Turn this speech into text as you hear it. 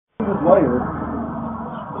It's wires.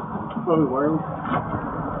 Probably wireless.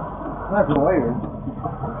 Not the wires.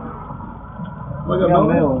 I got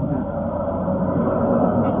mail.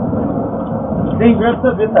 Tem grab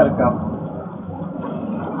the bit out of cup.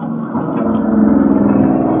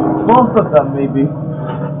 Most of them, maybe.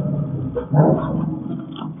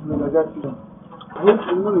 I got you. What's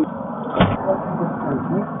the money?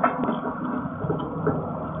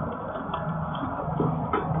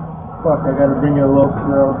 Fuck, I gotta bring you a loaf,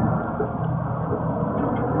 bro.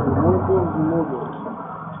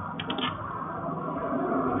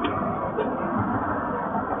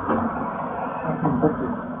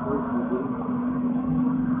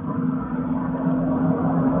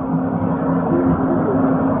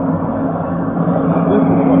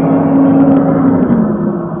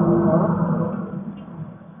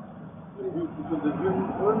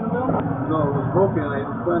 No, it was broken. I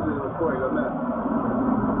just planted it before I got mad.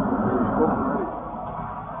 It was broken already.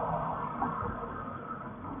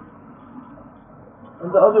 And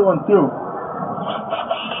the other one too.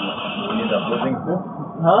 You need a blue too?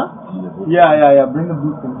 Huh? Yeah. Bring the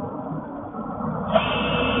blue thing.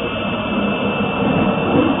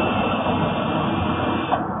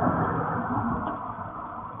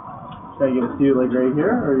 Should I give it to you like right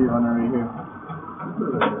here, or you want it right here?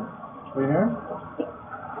 Right here?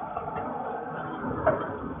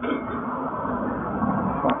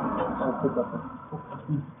 I'll pick up it.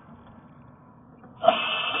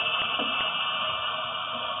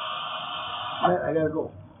 I gotta go.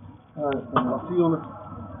 I'll see you on the...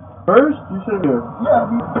 First, you should do it. Yeah, I'll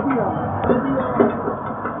be here.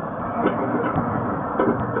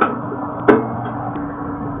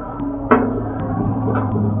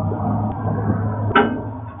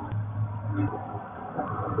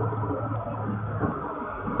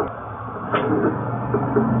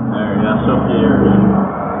 There, yeah, so here.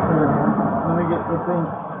 Let me get the thing.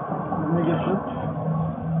 Let me get this.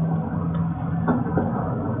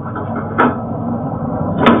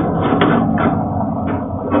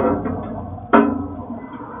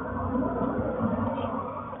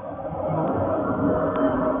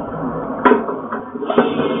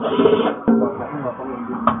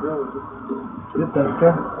 Get that,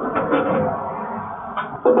 okay?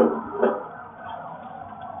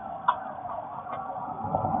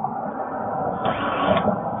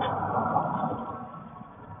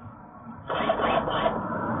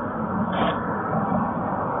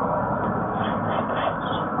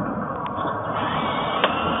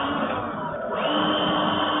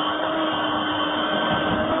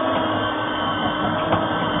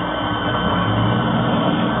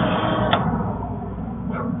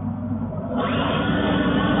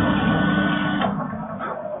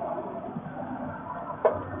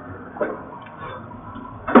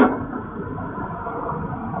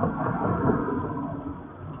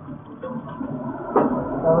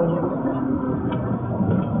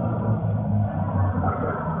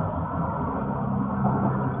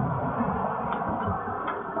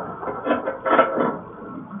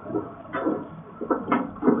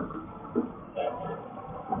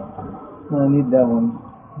 I need that one.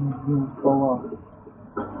 It's going to fall off.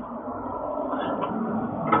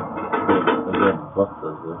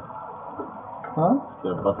 Huh?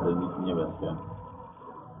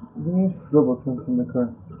 Give me a double thing from the car.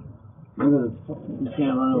 Look at this. You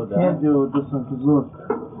can't run it with that. Can't do it with this one, because look.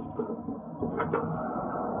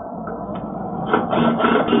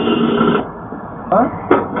 Huh?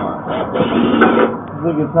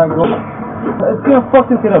 Look, it's not going. It's gonna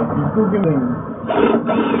fucking get up. Just go give me.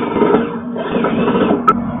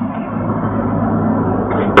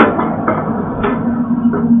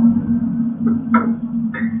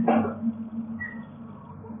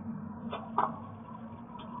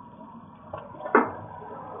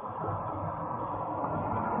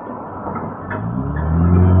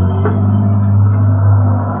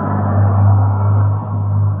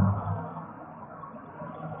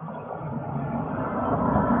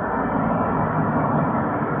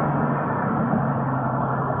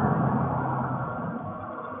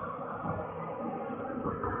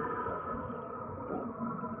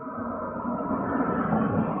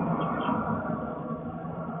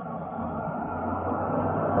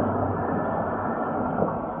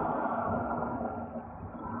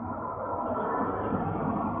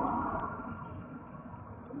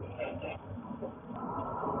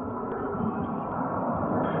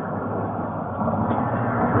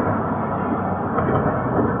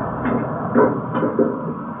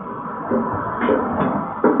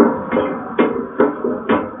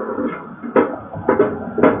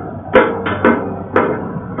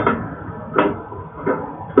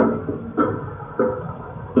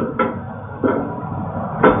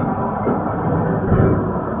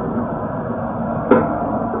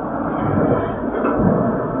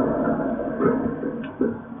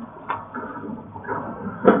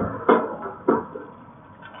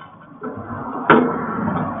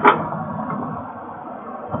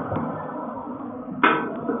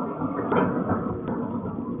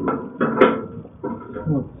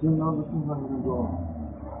 See, now this is not gonna go.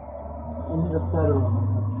 I need a better one.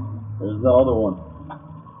 There's the other one.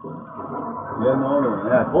 Yeah, the other one.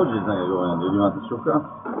 Yeah, I told you it's not gonna go in, dude. You want the shukra?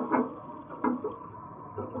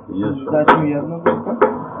 Yes, Is that you have no shukra?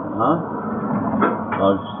 Huh? I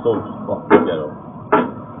was so fucking ghetto.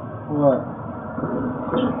 What?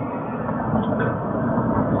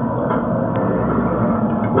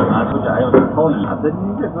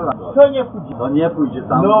 To nie pójdzie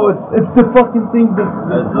tam. No, it's the fucking thing that...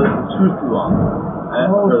 It's too long.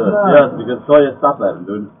 No, it's not. Yes, because to jest stopper,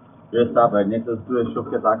 dude. Jest stopper. Nie chcesz tu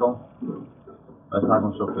szufkę taką? Weź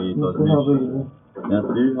taką szufkę i to zmniejszy. Yeah,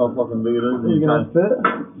 see how fucking big it is? You gonna fit?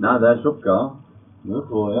 Nah, that szufka. This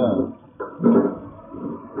will, yeah.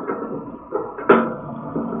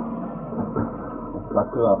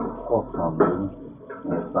 Takura wchodzą, dude.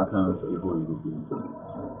 Taką z ibu i lubi.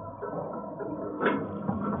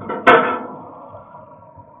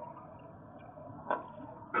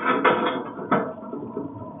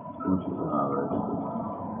 Musi to nawet.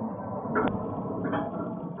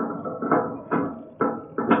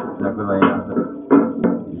 Takura jest.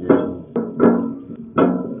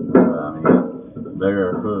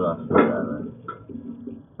 Bigger food last forever.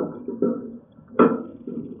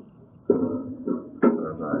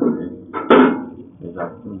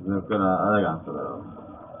 Jest gonna elegancko teraz.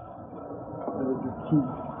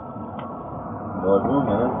 Dobrze,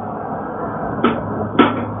 nie?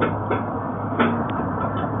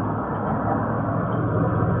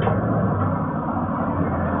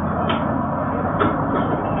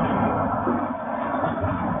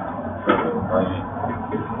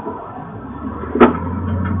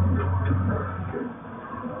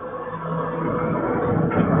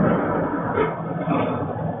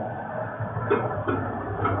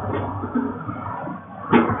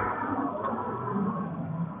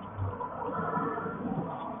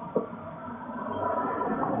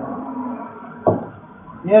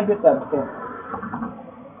 Niye bir tarafta?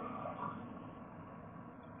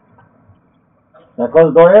 Can I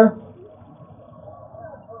close the door here?